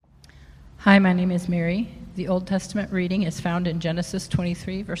Hi, my name is Mary. The Old Testament reading is found in Genesis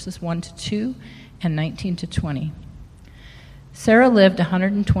 23, verses 1 to 2 and 19 to 20. Sarah lived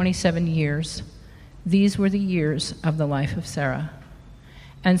 127 years. These were the years of the life of Sarah.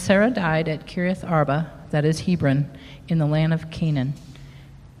 And Sarah died at Kiriath Arba, that is Hebron, in the land of Canaan.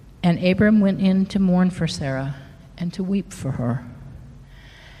 And Abram went in to mourn for Sarah and to weep for her.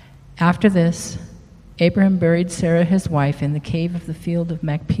 After this, Abram buried Sarah his wife in the cave of the field of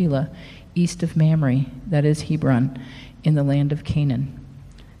Machpelah, east of Mamre, that is Hebron, in the land of Canaan.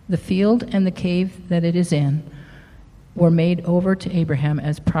 The field and the cave that it is in were made over to Abraham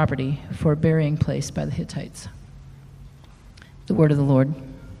as property for a burying place by the Hittites. The word of the Lord.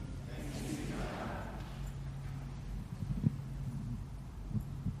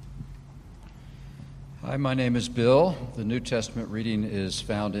 Hi, my name is Bill. The New Testament reading is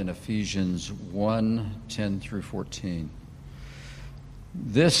found in Ephesians 1:10 through 14.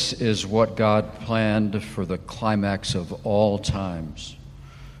 This is what God planned for the climax of all times,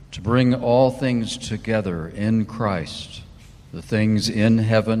 to bring all things together in Christ, the things in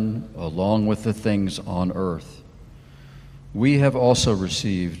heaven along with the things on earth. We have also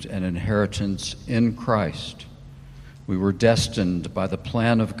received an inheritance in Christ. We were destined by the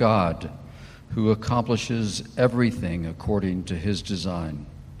plan of God, who accomplishes everything according to his design.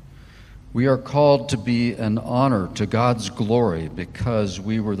 We are called to be an honor to God's glory because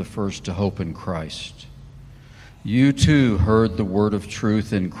we were the first to hope in Christ. You too heard the word of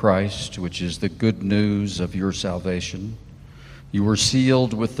truth in Christ, which is the good news of your salvation. You were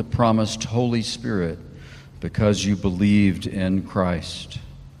sealed with the promised Holy Spirit because you believed in Christ.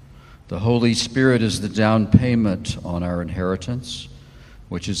 The Holy Spirit is the down payment on our inheritance,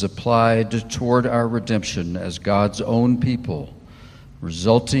 which is applied toward our redemption as God's own people,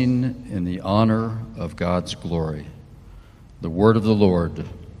 resulting in the honor of God's glory. The word of the Lord.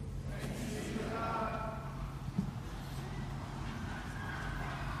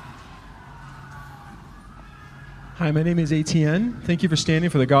 Hi, my name is Etienne. Thank you for standing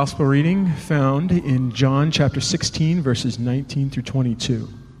for the gospel reading found in John chapter 16, verses 19 through 22.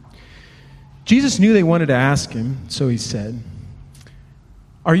 Jesus knew they wanted to ask him, so he said,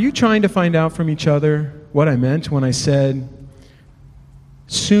 "Are you trying to find out from each other what I meant when I said,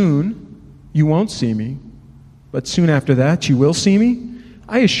 'Soon you won't see me, but soon after that you will see me'?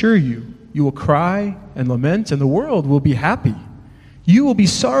 I assure you, you will cry and lament, and the world will be happy. You will be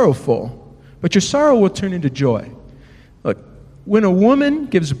sorrowful, but your sorrow will turn into joy. Look, when a woman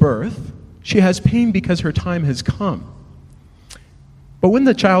gives birth, she has pain because her time has come. But when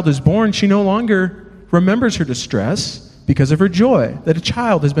the child is born, she no longer remembers her distress because of her joy that a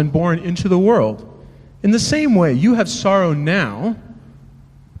child has been born into the world. In the same way, you have sorrow now,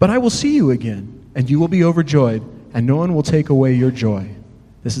 but I will see you again, and you will be overjoyed, and no one will take away your joy."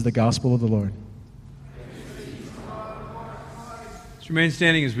 This is the gospel of the Lord. Let's remain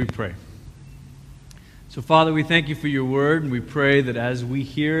standing as we pray. So, Father, we thank you for your word, and we pray that as we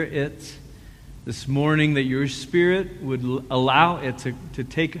hear it this morning, that your Spirit would allow it to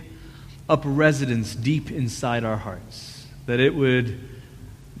take up residence deep inside our hearts, that it would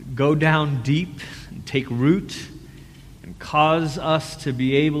go down deep and take root and cause us to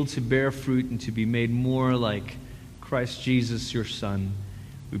be able to bear fruit and to be made more like Christ Jesus, your Son.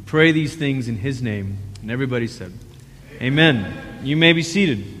 We pray these things in his name. And everybody said, Amen. You may be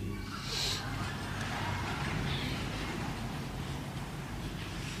seated.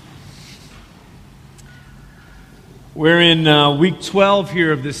 We're in week 12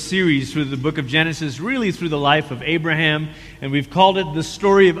 here of this series through the book of Genesis, really through the life of Abraham. And we've called it the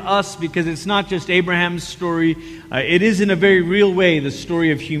story of us because it's not just Abraham's story. It is in a very real way the story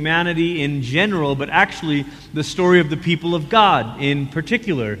of humanity in general, but actually the story of the people of God in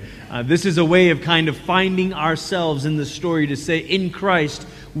particular. This is a way of kind of finding ourselves in the story to say, in Christ,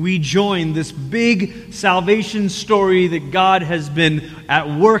 we join this big salvation story that God has been at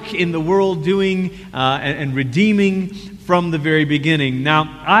work in the world doing and redeeming from the very beginning. Now,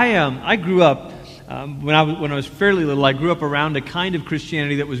 I grew up, when I was fairly little, I grew up around a kind of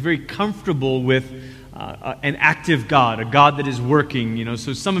Christianity that was very comfortable with an active God, a God that is working. You know,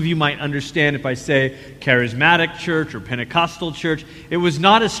 so some of you might understand if I say charismatic church or Pentecostal church. It was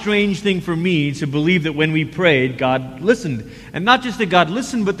not a strange thing for me to believe that when we prayed, God listened. And not just that God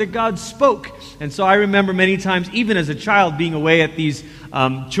listened, but that God spoke. And so I remember many times, even as a child, being away at these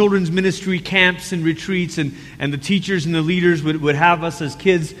children's ministry camps and retreats, and the teachers and the leaders would have us as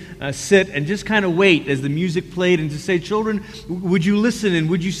kids sit and just kind of wait as the music played and to say, children, would you listen and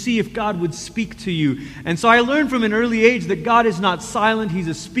would you see if God would speak to you? And so I learned from an early age that God is not silent. He's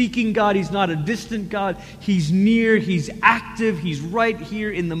a speaking God. He's not a distant God. He's near. He's active. He's right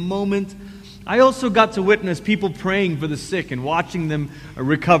here in the moment. I also got to witness people praying for the sick and watching them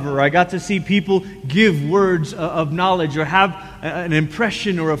recover. I got to see people give words of knowledge or have an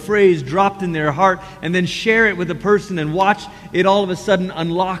impression or a phrase dropped in their heart and then share it with a person and watch it all of a sudden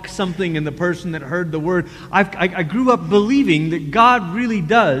unlock something in the person that heard the word. I grew up believing that God really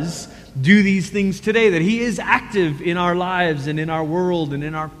does do these things today, that He is active in our lives and in our world and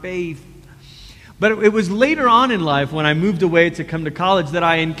in our faith. But it was later on in life when I moved away to come to college that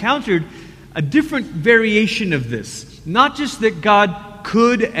I encountered a different variation of this. Not just that God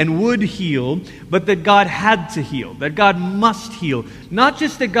could and would heal, but that God had to heal, that God must heal. Not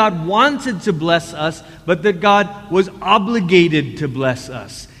just that God wanted to bless us, but that God was obligated to bless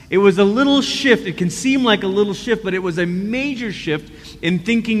us. It was a little shift. It can seem like a little shift, but it was a major shift in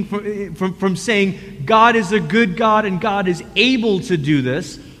thinking from saying God is a good God and God is able to do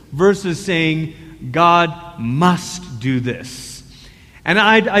this versus saying God must do this. And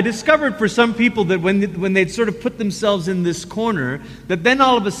I discovered for some people that when they'd sort of put themselves in this corner, that then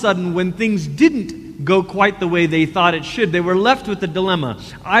all of a sudden when things didn't go quite the way they thought it should, they were left with a dilemma.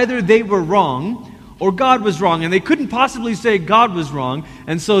 Either they were wrong or God was wrong, and they couldn't possibly say God was wrong,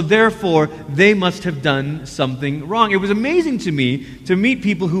 and so therefore they must have done something wrong. It was amazing to me to meet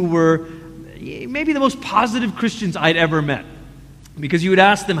people who were maybe the most positive Christians I'd ever met. Because you would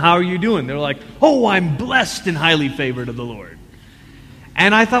ask them, how are you doing? They're like, oh, I'm blessed and highly favored of the Lord.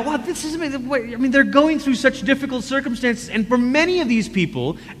 And I thought, wow, this is amazing. I mean, they're going through such difficult circumstances. And for many of these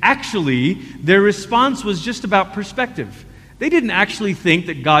people, actually, their response was just about perspective. They didn't actually think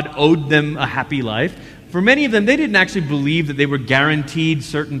that God owed them a happy life. For many of them, they didn't actually believe that they were guaranteed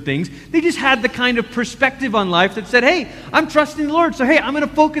certain things. They just had the kind of perspective on life that said, hey, I'm trusting the Lord, so hey, I'm going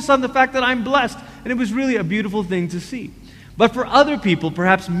to focus on the fact that I'm blessed. And it was really a beautiful thing to see. But for other people,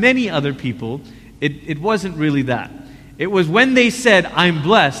 perhaps many other people, it wasn't really that. It was when they said, I'm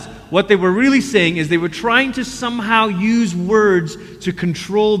blessed, what they were really saying is they were trying to somehow use words to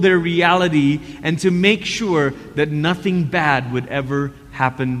control their reality and to make sure that nothing bad would ever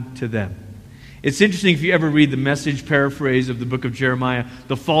happen to them. It's interesting if you ever read the Message paraphrase of the book of Jeremiah,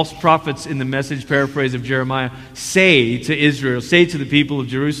 the false prophets in the Message paraphrase of Jeremiah say to Israel, say to the people of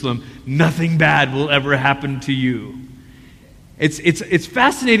Jerusalem, nothing bad will ever happen to you. It's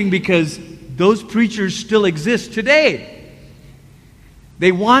fascinating because those preachers still exist today.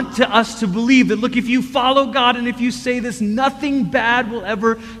 They want us to believe that, look, if you follow God and if you say this, nothing bad will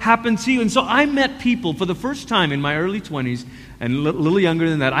ever happen to you. And so I met people for the first time in my early 20s, and a little younger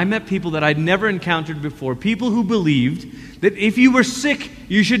than that, I met people that I'd never encountered before, people who believed that if you were sick,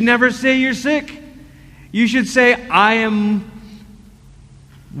 you should never say you're sick. You should say, I am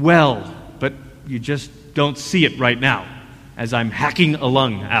well, but you just don't see it right now as I'm hacking a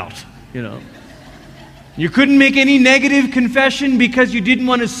lung out, you know. You couldn't make any negative confession because you didn't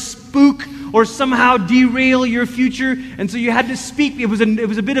want to spook or somehow derail your future, and so you had to speak. It was a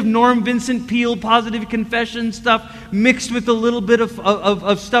bit of Norm Vincent Peale positive confession stuff mixed with a little bit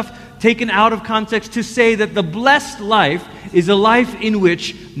of stuff taken out of context to say that the blessed life is a life in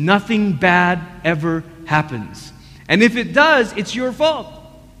which nothing bad ever happens. And if it does, it's your fault.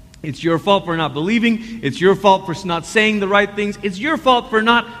 It's your fault for not believing. It's your fault for not saying the right things. It's your fault for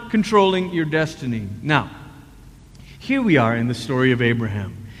not controlling your destiny. Now, here we are in the story of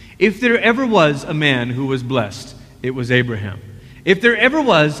Abraham. If there ever was a man who was blessed, it was Abraham. If there ever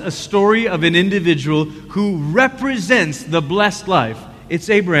was a story of an individual who represents the blessed life,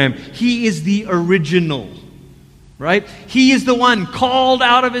 it's Abraham. He is the original. Right? He is the one called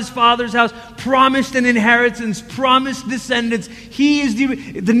out of his father's house, promised an inheritance, promised descendants. He is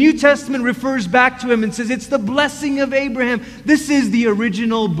the New Testament refers back to him and says it's the blessing of Abraham. This is the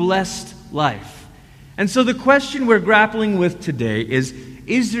original blessed life. And so the question we're grappling with today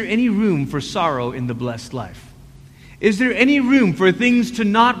is there any room for sorrow in the blessed life? Is there any room for things to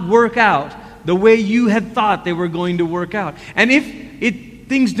not work out the way you had thought they were going to work out? And if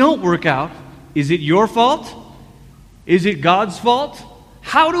things don't work out, is it your fault? Is it God's fault?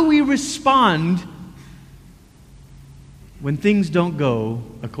 How do we respond when things don't go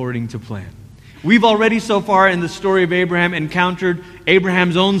according to plan? We've already so far in the story of Abraham encountered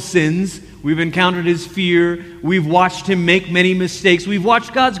Abraham's own sins. We've encountered his fear. We've watched him make many mistakes. We've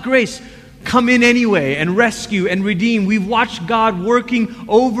watched God's grace come in anyway and rescue and redeem. We've watched God working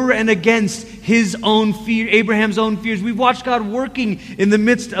over and against his own fear, Abraham's own fears. We've watched God working in the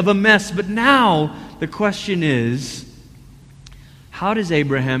midst of a mess. But now the question is, how does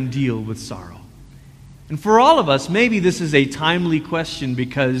Abraham deal with sorrow? And for all of us, maybe this is a timely question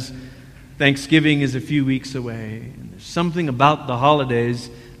because Thanksgiving is a few weeks away, and there's something about the holidays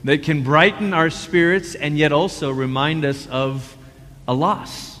that can brighten our spirits and yet also remind us of a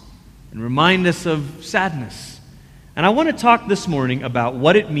loss and remind us of sadness. And I want to talk this morning about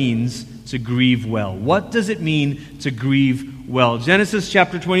what it means to grieve well. What does it mean to grieve well? Genesis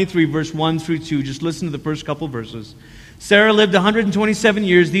chapter 23, verse 1 through 2. Just listen to the first couple verses. Sarah lived 127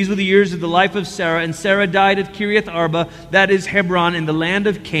 years. These were the years of the life of Sarah. And Sarah died at Kiriath Arba, that is Hebron, in the land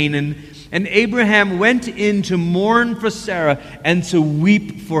of Canaan. And Abraham went in to mourn for Sarah and to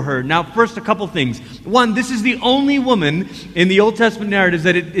weep for her. Now, first, a couple things. One, this is the only woman in the Old Testament narratives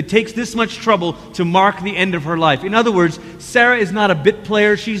that it takes this much trouble to mark the end of her life. In other words, Sarah is not a bit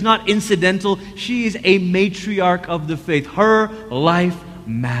player. She's not incidental. She is a matriarch of the faith. Her life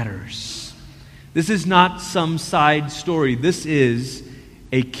matters. This is not some side story. This is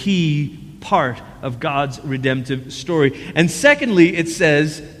a key part of God's redemptive story. And secondly, it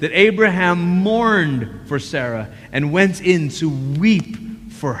says that Abraham mourned for Sarah and went in to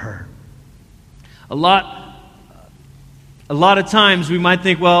weep for her. A lot of times we might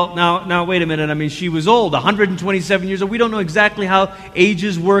think, well, now wait a minute. I mean, she was old, 127 years old. We don't know exactly how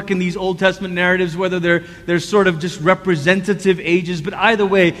ages work in these Old Testament narratives, whether they're sort of just representative ages. But either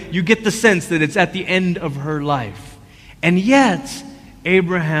way, you get the sense that it's at the end of her life. And yet,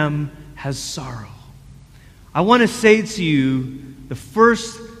 Abraham has sorrow. I want to say to you, the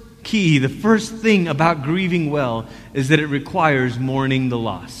first key, the first thing about grieving well is that it requires mourning the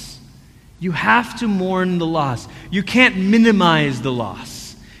loss. You have to mourn the loss. You can't minimize the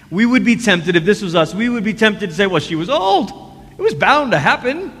loss. We would be tempted, if this was us, we would be tempted to say, well, she was old. It was bound to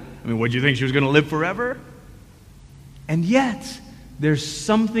happen. I mean, what, do you think she was going to live forever? And yet, there's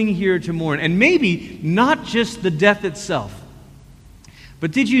something here to mourn. And maybe not just the death itself. But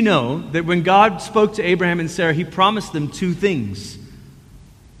did you know that when God spoke to Abraham and Sarah, He promised them two things: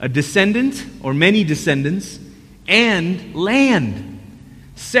 a descendant, or many descendants, and land.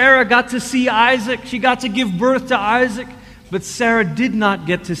 Sarah got to see Isaac. She got to give birth to Isaac. But Sarah did not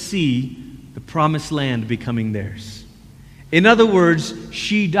get to see the promised land becoming theirs. In other words,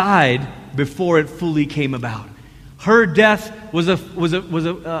 she died before it fully came about. Her death was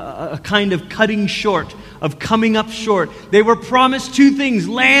a kind of cutting short, of coming up short. They were promised two things,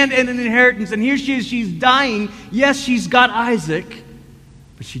 land and an inheritance. And here she is, she's dying. Yes, she's got Isaac,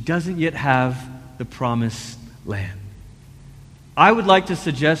 but she doesn't yet have the promised land. I would like to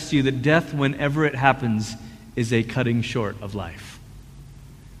suggest to you that death, whenever it happens, is a cutting short of life.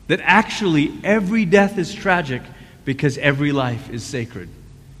 That actually every death is tragic because every life is sacred.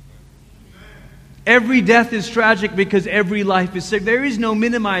 Every death is tragic because every life is sacred. There is no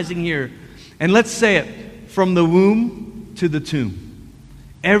minimizing here. And let's say it, from the womb to the tomb.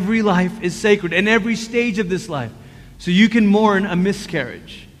 Every life is sacred, and every stage of this life. So you can mourn a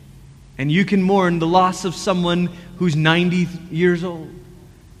miscarriage, and you can mourn the loss of someone who's 90 years old.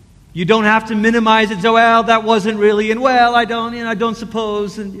 You don't have to minimize it. So, well, that wasn't really, and well, I don't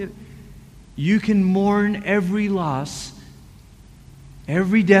suppose. And you can mourn every loss.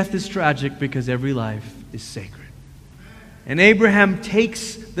 Every death is tragic because every life is sacred. And Abraham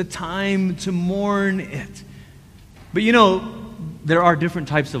takes the time to mourn it. But you know, there are different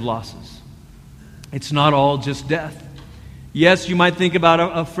types of losses. It's not all just death. Yes, you might think about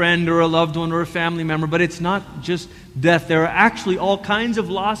a friend or a loved one or a family member, but it's not just death. There are actually all kinds of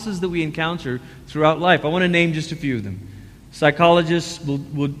losses that we encounter throughout life. I want to name just a few of them. Psychologists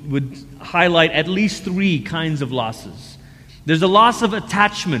would highlight at least three kinds of losses. There's a loss of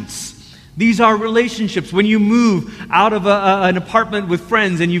attachments. These are relationships. When you move out of an apartment with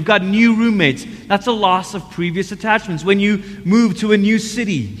friends and you've got new roommates, that's a loss of previous attachments. When you move to a new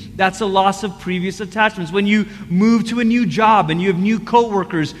city, that's a loss of previous attachments. When you move to a new job and you have new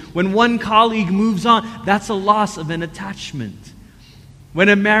coworkers, when one colleague moves on, that's a loss of an attachment. When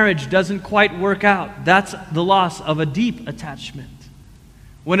a marriage doesn't quite work out, that's the loss of a deep attachment.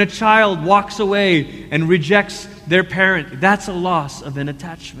 When a child walks away and rejects their parent, that's a loss of an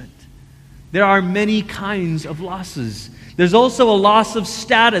attachment. There are many kinds of losses. There's also a loss of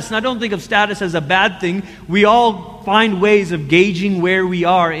status. And I don't think of status as a bad thing. We all find ways of gauging where we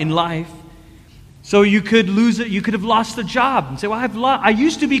are in life. So you could lose it. You could have lost a job and say, well, I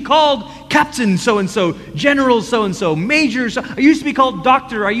used to be called Captain so-and-so, General so-and-so, Major so. I used to be called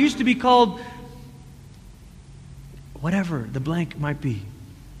Doctor. I used to be called whatever the blank might be.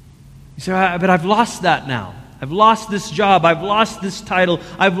 You say, but I've lost that now. I've lost this job. I've lost this title.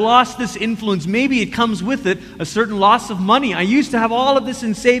 I've lost this influence. Maybe it comes with it a certain loss of money. I used to have all of this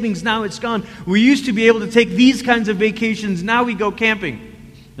in savings. Now it's gone. We used to be able to take these kinds of vacations. Now we go camping.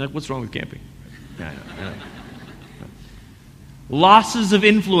 You're like, what's wrong with camping? I know. Losses of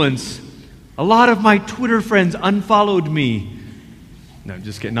influence. A lot of my Twitter friends unfollowed me. No,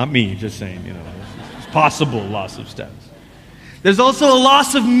 just kidding. Not me, just saying, it's possible loss of status. There's also a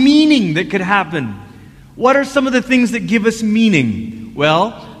loss of meaning that could happen. What are some of the things that give us meaning?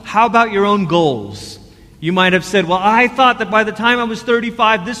 Well, how about your own goals? You might have said, well, I thought that by the time I was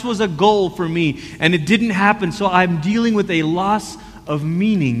 35, this was a goal for me, and it didn't happen, so I'm dealing with a loss of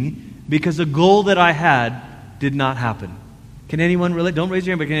meaning because a goal that I had did not happen. Can anyone relate? Don't raise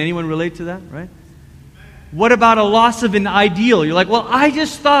your hand, but can anyone relate to that, right? What about a loss of an ideal? You're like, well, I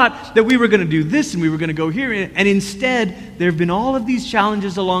just thought that we were going to do this and we were going to go here. And instead, there have been all of these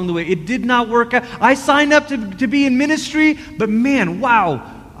challenges along the way. It did not work out. I signed up to be in ministry, but man, wow,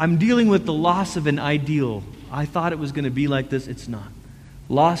 I'm dealing with the loss of an ideal. I thought it was going to be like this. It's not.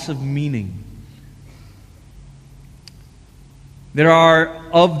 Loss of meaning. There are,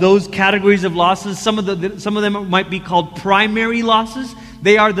 of those categories of losses, some of them might be called primary losses.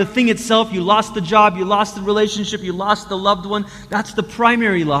 They are the thing itself. You lost the job, you lost the relationship, you lost the loved one. That's the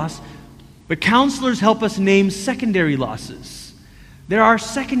primary loss. But counselors help us name secondary losses. There are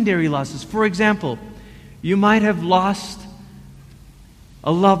secondary losses. For example, you might have lost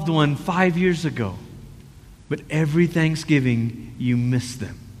a loved one 5 years ago, but every Thanksgiving you miss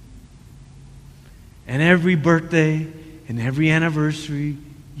them. And every birthday and every anniversary,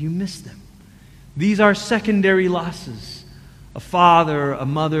 you miss them. These are secondary losses. A father, a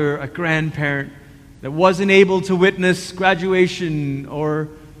mother, a grandparent that wasn't able to witness graduation or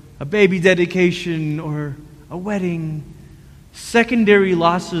a baby dedication or a wedding. Secondary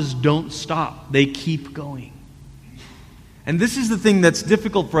losses don't stop. They keep going. And this is the thing that's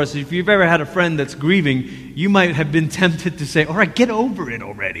difficult for us. If you've ever had a friend that's grieving, you might have been tempted to say, all right, get over it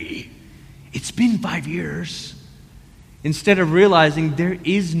already. It's been 5 years. Instead of realizing there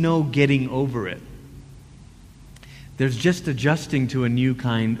is no getting over it. There's just adjusting to a new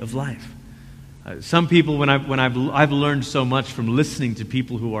kind of life. Some people, I've learned so much from listening to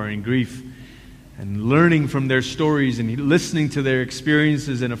people who are in grief and learning from their stories and listening to their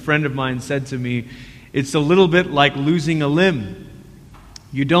experiences. And a friend of mine said to me, it's a little bit like losing a limb.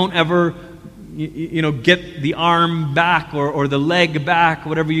 You don't ever, get the arm back or the leg back,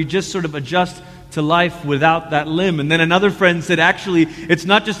 whatever. You just sort of adjust to life without that limb. And then another friend said, actually, it's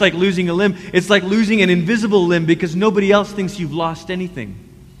not just like losing a limb, it's like losing an invisible limb because nobody else thinks you've lost anything.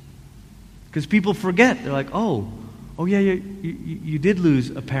 Because people forget. They're like, oh yeah, you did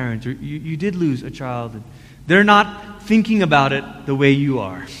lose a parent, or you did lose a child. And they're not thinking about it the way you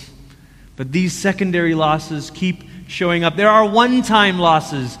are. But these secondary losses keep showing up. There are one-time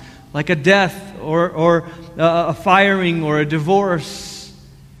losses, like a death or a firing or a divorce.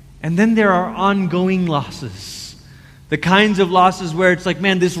 And then there are ongoing losses. The kinds of losses where it's like,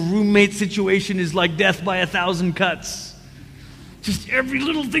 man, this roommate situation is like death by 1,000 cuts. Just every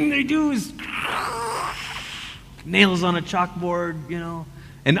little thing they do is nails on a chalkboard,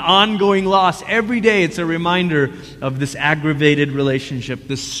 An ongoing loss. Every day it's a reminder of this aggravated relationship,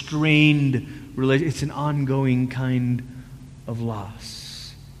 this strained relationship. It's an ongoing kind of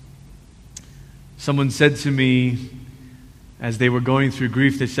loss. Someone said to me, as they were going through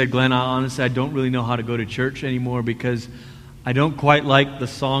grief, they said, Glenn, honestly, I don't really know how to go to church anymore because I don't quite like the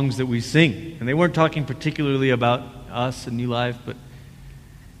songs that we sing. And they weren't talking particularly about us and New Life, but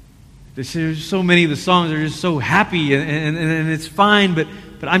there's so many of the songs are just so happy and it's fine, but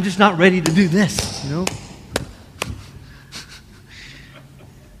I'm just not ready to do this,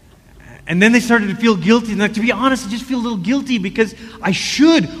 And then they started to feel guilty. And to be honest, I just feel a little guilty because I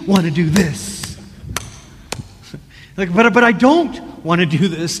should want to do this. But I don't want to do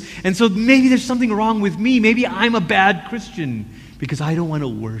this. And so maybe there's something wrong with me. Maybe I'm a bad Christian because I don't want to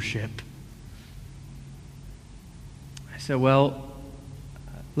worship. I said, well,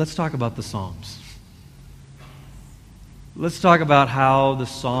 let's talk about the Psalms. Let's talk about how the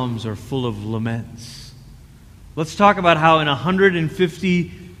Psalms are full of laments. Let's talk about how in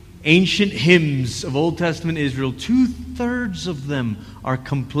 150 ancient hymns of Old Testament Israel, 2/3 of them are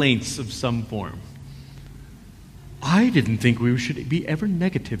complaints of some form. I didn't think we should be ever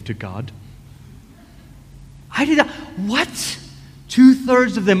negative to God. I did not. What?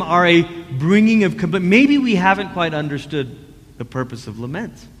 2/3 of them are a bringing of complaint. Maybe we haven't quite understood the purpose of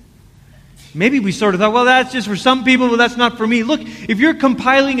lament. Maybe we sort of thought, well, that's just for some people, but that's not for me. Look, if you're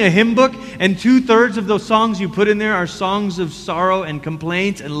compiling a hymn book and 2/3 of those songs you put in there are songs of sorrow and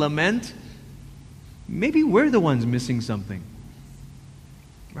complaint and lament, maybe we're the ones missing something.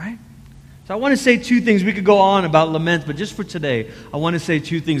 Right? So I want to say two things. We could go on about lament, but just for today, I want to say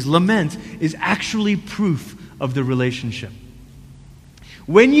two things. Lament is actually proof of the relationship.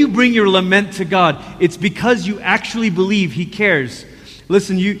 When you bring your lament to God, it's because you actually believe He cares.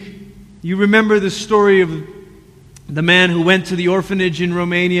 Listen, You remember the story of the man who went to the orphanage in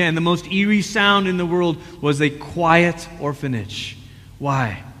Romania, and the most eerie sound in the world was a quiet orphanage.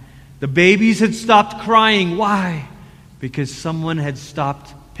 Why? The babies had stopped crying. Why? Because someone had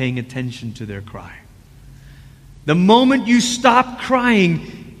stopped paying attention to their cry. The moment you stop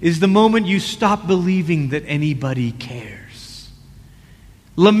crying is the moment you stop believing that anybody cares.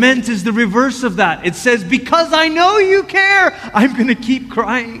 Lament is the reverse of that. It says, because I know you care, I'm going to keep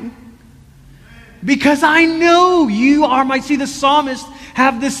crying. Because I know you are my... See, the psalmists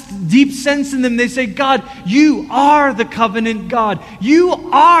have this deep sense in them. They say, God, you are the covenant God. You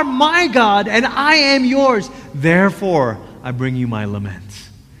are my God, and I am yours. Therefore, I bring you my lament.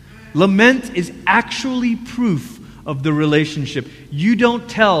 Lament is actually proof of the relationship. You don't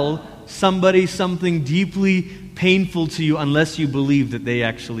tell somebody something deeply painful to you unless you believe that they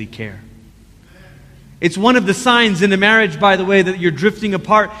actually care. It's one of the signs in a marriage, by the way, that you're drifting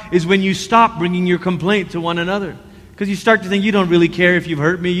apart is when you stop bringing your complaint to one another. Because you start to think, you don't really care if you've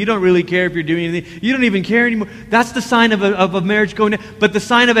hurt me. You don't really care if you're doing anything. You don't even care anymore. That's the sign of a marriage going down. But the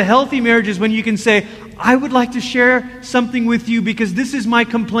sign of a healthy marriage is when you can say, I would like to share something with you because this is my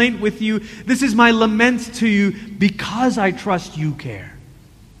complaint with you. This is my lament to you because I trust you care.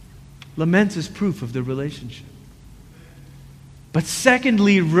 Lament is proof of the relationship. But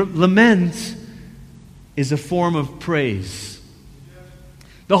secondly, lament is a form of praise.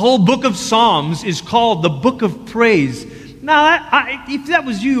 The whole book of Psalms is called the book of praise. Now, if that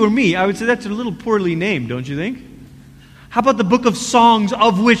was you or me, I would say that's a little poorly named, don't you think? How about the book of songs,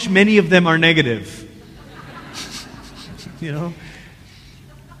 of which many of them are negative? You know?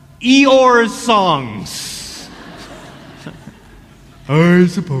 Eeyore's songs. I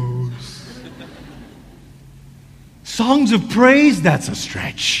suppose. Songs of praise, that's a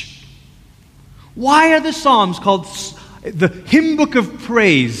stretch. Why are the Psalms called the hymn book of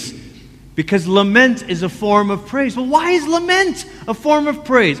praise? Because lament is a form of praise. Well, why is lament a form of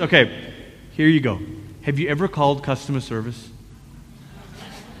praise? Okay, here you go. Have you ever called customer service?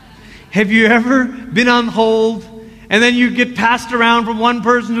 Have you ever been on hold and then you get passed around from one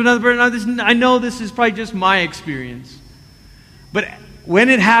person to another person? I know this is probably just my experience. But when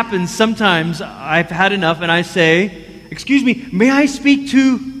it happens, sometimes I've had enough and I say, excuse me, may I speak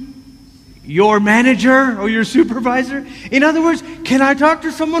to your manager or your supervisor? In other words, can I talk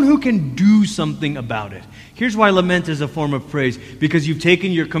to someone who can do something about it? Here's why lament is a form of praise. Because you've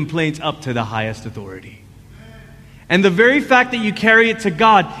taken your complaints up to the highest authority. And the very fact that you carry it to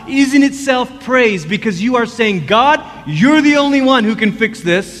God is in itself praise, because you are saying, God, you're the only one who can fix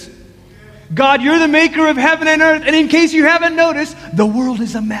this. God, you're the maker of heaven and earth. And in case you haven't noticed, the world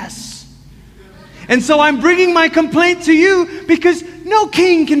is a mess. And so I'm bringing my complaint to you because no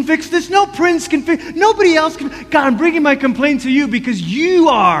king can fix this. No prince can fix it. Nobody else can. God, I'm bringing my complaint to you because you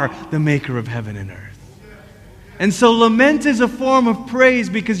are the maker of heaven and earth. And so lament is a form of praise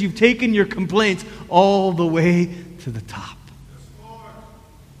because you've taken your complaints all the way to the top.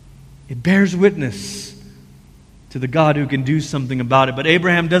 It bears witness to the God who can do something about it. But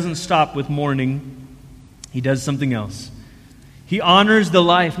Abraham doesn't stop with mourning. He does something else. He honors the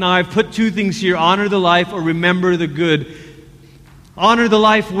life. Now, I've put two things here. Honor the life or remember the good. Honor the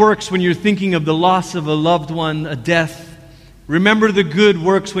life works when you're thinking of the loss of a loved one, a death. Remember the good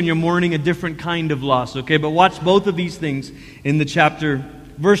works when you're mourning a different kind of loss. Okay, but watch both of these things in the chapter.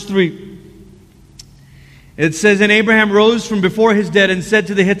 Verse 3. It says, and Abraham rose from before his dead and said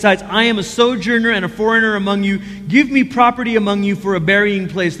to the Hittites, I am a sojourner and a foreigner among you. Give me property among you for a burying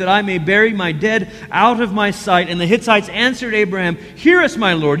place, that I may bury my dead out of my sight. And the Hittites answered Abraham, hear us,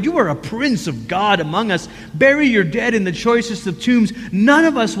 my lord. You are a prince of God among us. Bury your dead in the choicest of tombs. None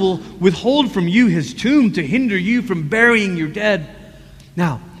of us will withhold from you his tomb to hinder you from burying your dead.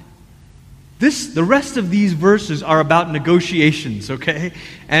 Now, the rest of these verses are about negotiations, okay?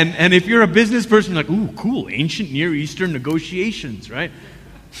 And if you're a business person, you're like, ooh, cool, ancient Near Eastern negotiations, right?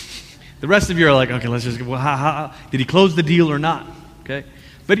 The rest of you are like, okay, let's just go, well, did he close the deal or not? Okay?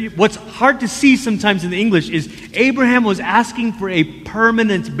 But what's hard to see sometimes in the English is Abraham was asking for a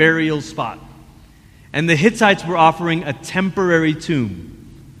permanent burial spot. And the Hittites were offering a temporary tomb.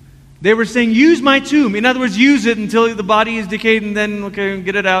 They were saying, use my tomb. In other words, use it until the body is decayed and then, okay,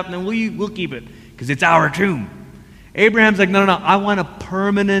 get it out and then we'll keep it because it's our tomb. Abraham's like, no, I want a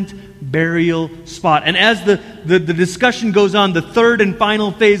permanent burial spot. And as the discussion goes on, the third and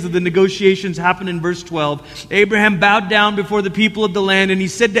final phase of the negotiations happen in verse 12. Abraham bowed down before the people of the land and he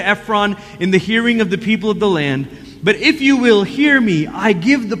said to Ephron in the hearing of the people of the land, but if you will hear me, I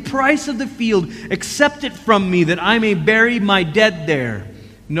give the price of the field, accept it from me that I may bury my dead there.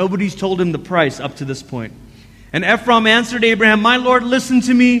 Nobody's told him the price up to this point. And Ephron answered Abraham, "My lord, listen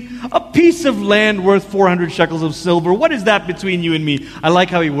to me. A piece of land worth 400 shekels of silver. What is that between you and me?" I like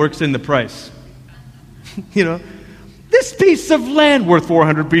how he works in the price. This piece of land worth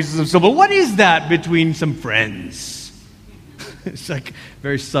 400 pieces of silver. What is that between some friends? It's like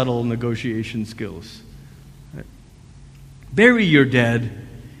very subtle negotiation skills. Bury your dead.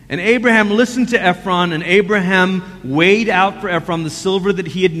 And Abraham listened to Ephron, and Abraham weighed out for Ephron the silver that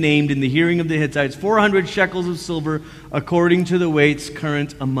he had named in the hearing of the Hittites, 400 shekels of silver, according to the weights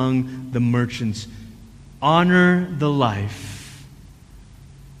current among the merchants. Honor the life.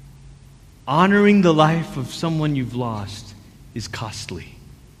 Honoring the life of someone you've lost is costly.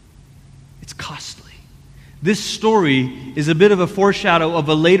 It's costly. This story is a bit of a foreshadow of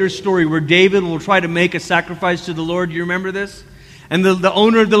a later story where David will try to make a sacrifice to the Lord. You remember this? And the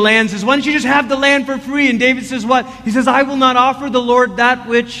owner of the land says, "Why don't you just have the land for free?" And David says what? He says, "I will not offer the Lord that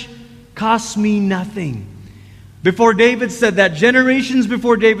which costs me nothing." Before David said that, generations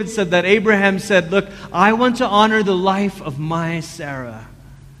before David said that, Abraham said, "Look, I want to honor the life of my Sarah.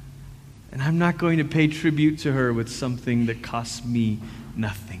 And I'm not going to pay tribute to her with something that costs me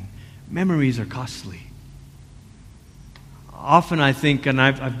nothing." Memories are costly. Often I think, and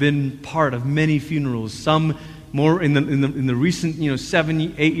I've been part of many funerals, some more in the recent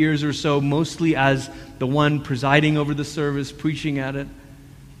 7, 8 years or so, mostly as the one presiding over the service, preaching at it.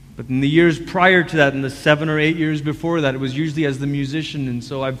 But in the years prior to that, in the 7 or 8 years before that, it was usually as the musician. And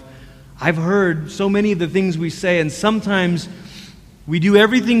so I've heard so many of the things we say, and sometimes we do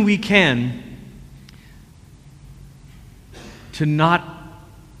everything we can to not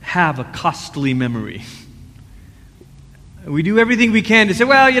have a costly memory. We do everything we can to say,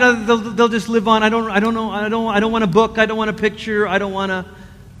 well, they'll just live on. I don't know. I don't want a book. I don't want a picture. I don't want to.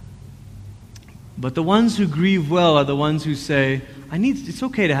 But the ones who grieve well are the ones who say, it's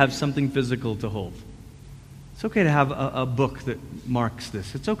okay to have something physical to hold. It's okay to have a book that marks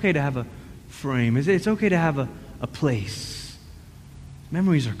this. It's okay to have a frame. It's okay to have a place.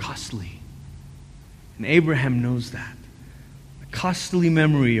 Memories are costly. And Abraham knows that. A costly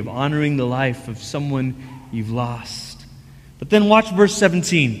memory of honoring the life of someone you've lost. But then watch verse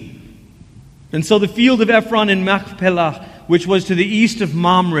 17. "And so the field of Ephron in Machpelah, which was to the east of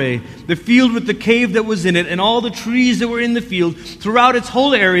Mamre, the field with the cave that was in it, and all the trees that were in the field, throughout its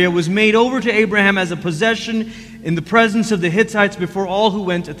whole area, was made over to Abraham as a possession in the presence of the Hittites before all who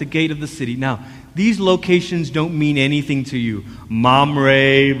went at the gate of the city." Now, these locations don't mean anything to you.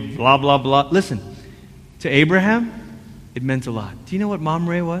 Mamre, blah, blah, blah. Listen, to Abraham, it meant a lot. Do you know what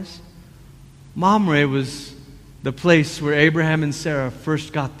Mamre was? Mamre was the place where Abraham and Sarah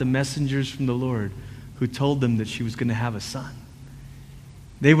first got the messengers from the Lord who told them that she was going to have a son.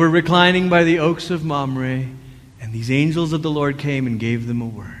 They were reclining by the oaks of Mamre, and these angels of the Lord came and gave them a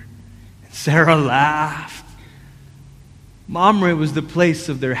word. And Sarah laughed. Mamre was the place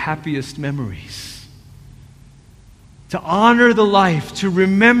of their happiest memories. To honor the life, to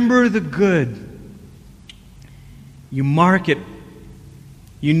remember the good, you mark it,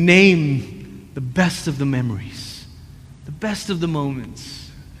 you name the best of the memories. The best of the moments.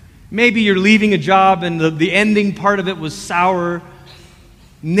 Maybe you're leaving a job and the ending part of it was sour.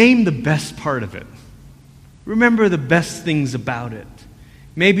 Name the best part of it. Remember the best things about it.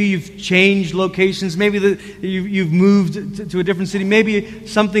 Maybe you've changed locations. Maybe you've moved to a different city. Maybe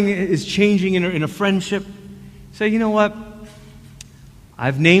something is changing in a friendship. Say, you know what?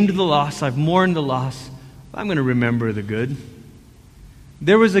 I've named the loss. I've mourned the loss. I'm going to remember the good.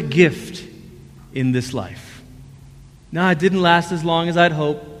 There was a gift in this life. No, it didn't last as long as I'd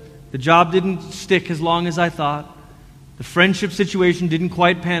hoped. The job didn't stick as long as I thought. The friendship situation didn't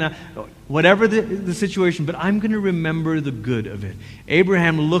quite pan out. Whatever the situation, but I'm going to remember the good of it.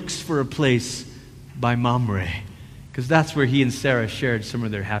 Abraham looks for a place by Mamre, because that's where he and Sarah shared some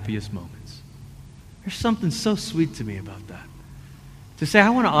of their happiest moments. There's something so sweet to me about that. To say, I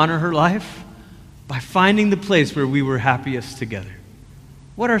want to honor her life by finding the place where we were happiest together.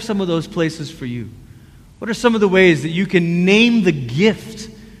 What are some of those places for you? What are some of the ways that you can name the gift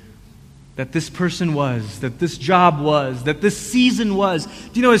that this person was, that this job was, that this season was? Do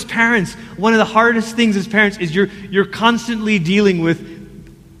you know, as parents, one of the hardest things as parents is you're constantly dealing with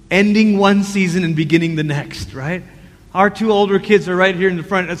ending one season and beginning the next, right? Our 2 older kids are right here in the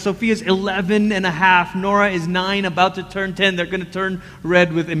front. Sophia's 11 and a half. Nora is 9, about to turn 10. They're going to turn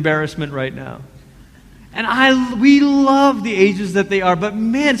red with embarrassment right now. And we love the ages that they are. But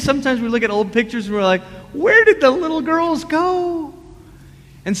man, sometimes we look at old pictures and we're like, where did the little girls go?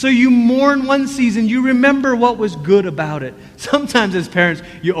 And so you mourn one season, you remember what was good about it. Sometimes as parents,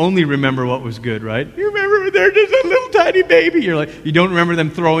 you only remember what was good, right? You remember they're just a little tiny baby. You're like, you don't remember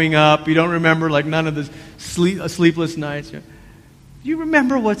them throwing up. You don't remember like none of the sleepless nights. You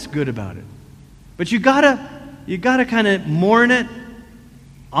remember what's good about it. But you gotta kind of mourn it,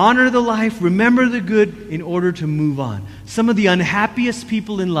 honor the life, remember the good in order to move on. Some of the unhappiest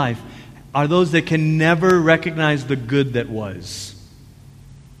people in life are those that can never recognize the good that was.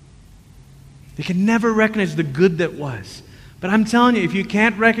 They can never recognize the good that was. But I'm telling you, if you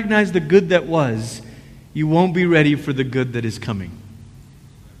can't recognize the good that was, you won't be ready for the good that is coming.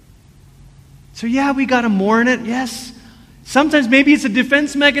 So yeah, we got to mourn it, yes. Sometimes maybe it's a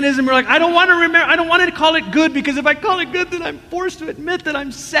defense mechanism. We're like, I don't want to remember, I don't want to call it good, because if I call it good, then I'm forced to admit that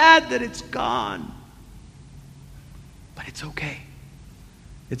I'm sad that it's gone. But it's okay.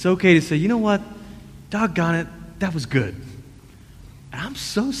 It's okay to say, you know what? Doggone it, that was good. And I'm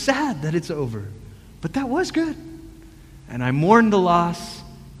so sad that it's over. But that was good. And I mourn the loss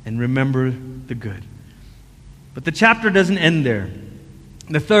and remember the good. But the chapter doesn't end there.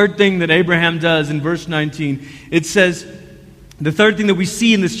 The third thing that Abraham does in verse 19, it says, the third thing that we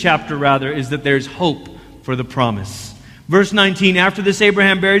see in this chapter, rather, is that there's hope for the promise. Verse 19, after this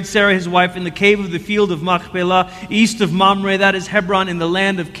Abraham buried Sarah his wife in the cave of the field of Machpelah, east of Mamre, that is Hebron, in the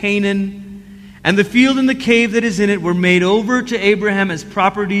land of Canaan. And the field and the cave that is in it were made over to Abraham as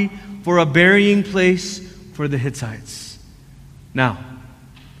property for a burying place for the Hittites. Now,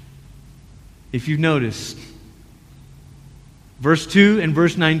 if you've noticed, verse 2 and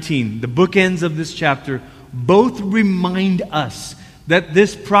verse 19, the bookends of this chapter, both remind us that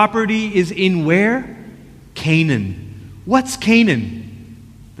this property is in where? Canaan. What's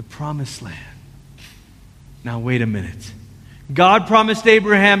Canaan? The promised land. Now, wait a minute. God promised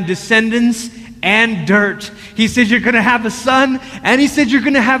Abraham descendants and dirt. He said you're going to have a son, and he said you're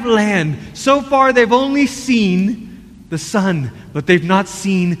going to have land. So far, they've only seen the son, but they've not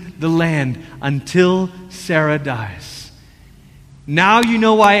seen the land until Sarah dies. Now you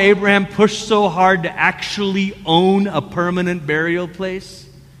know why Abraham pushed so hard to actually own a permanent burial place?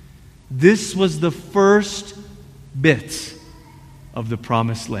 This was the first bit of the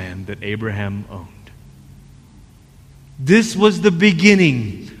promised land that Abraham owned. This was the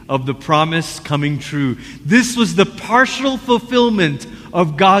beginning of the promise coming true. This was the partial fulfillment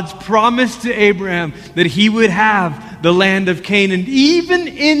of God's promise to Abraham that he would have the land of Canaan. Even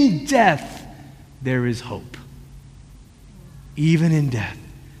in death, there is hope. Even in death,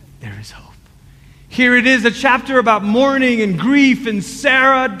 there is hope. Here it is, a chapter about mourning and grief and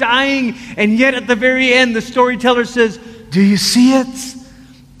Sarah dying, and yet at the very end, the storyteller says, do you see it?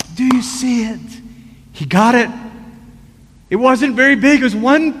 Do you see it? He got it. It wasn't very big. It was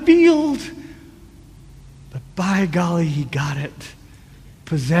one field. But by golly, he got it.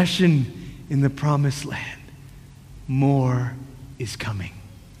 Possession in the promised land. More is coming.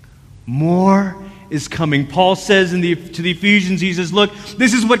 More is coming. Paul says to the Ephesians, he says, look,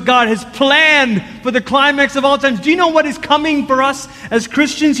 this is what God has planned for the climax of all times. Do you know what is coming for us as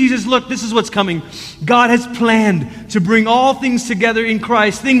Christians? He says, look, this is what's coming. God has planned to bring all things together in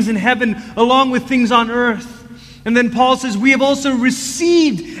Christ, things in heaven along with things on earth. And then Paul says, we have also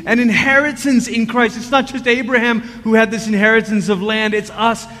received an inheritance in Christ. It's not just Abraham who had this inheritance of land. It's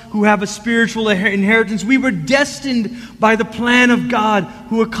us who have a spiritual inheritance. We were destined by the plan of God,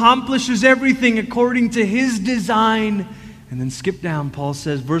 who accomplishes everything according to his design. And then skip down, Paul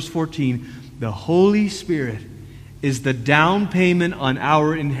says, verse 14, the Holy Spirit is the down payment on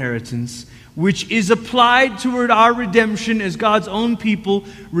our inheritance, which is applied toward our redemption as God's own people,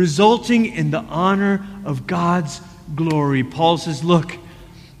 resulting in the honor of God's glory. Paul says, look,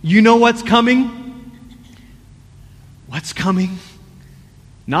 you know what's coming? What's coming?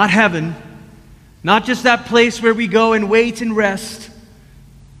 Not heaven, not just that place where we go and wait and rest.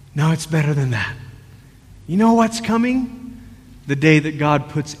 No, it's better than that. You know what's coming? The day that God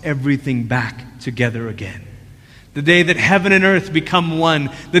puts everything back together again. The day that heaven and earth become one.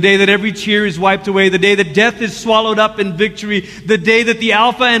 The day that every tear is wiped away. The day that death is swallowed up in victory. The day that the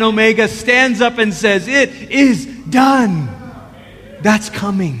Alpha and Omega stands up and says, it is done. That's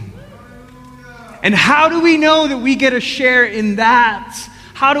coming. And how do we know that we get a share in that?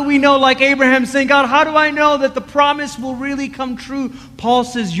 How do we know, like Abraham saying, God, how do I know that the promise will really come true? Paul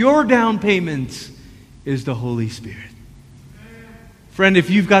says, your down payment is the Holy Spirit. Friend, if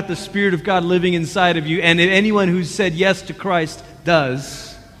you've got the Spirit of God living inside of you, and if anyone who's said yes to Christ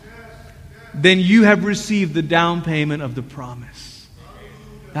does, then you have received the down payment of the promise.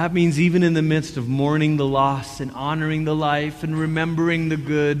 That means even in the midst of mourning the loss and honoring the life and remembering the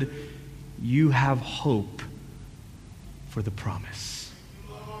good, you have hope for the promise.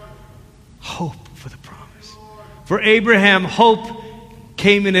 Hope for the promise. For Abraham, hope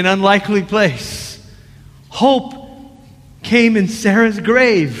came in an unlikely place. Hope came in Sarah's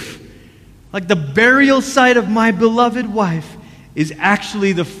grave. Like the burial site of my beloved wife is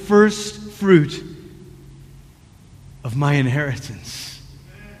actually the first fruit of my inheritance.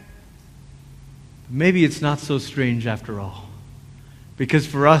 Maybe it's not so strange after all. Because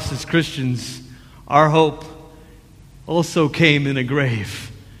for us as Christians, our hope also came in a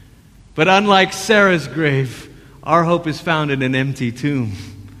grave. But unlike Sarah's grave, our hope is found in an empty tomb.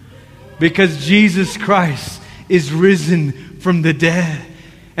 Because Jesus Christ is risen from the dead.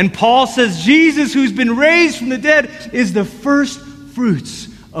 And Paul says Jesus, who's been raised from the dead, is the first fruits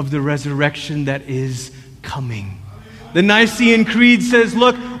of the resurrection that is coming. The Nicene Creed says,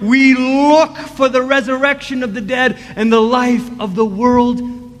 look, we look for the resurrection of the dead and the life of the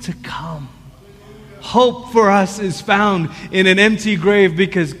world to come. Hope for us is found in an empty grave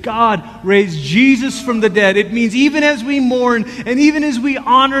because God raised Jesus from the dead. It means even as we mourn and even as we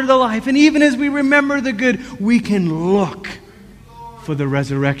honor the life and even as we remember the good, we can look for the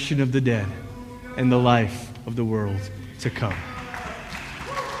resurrection of the dead and the life of the world to come.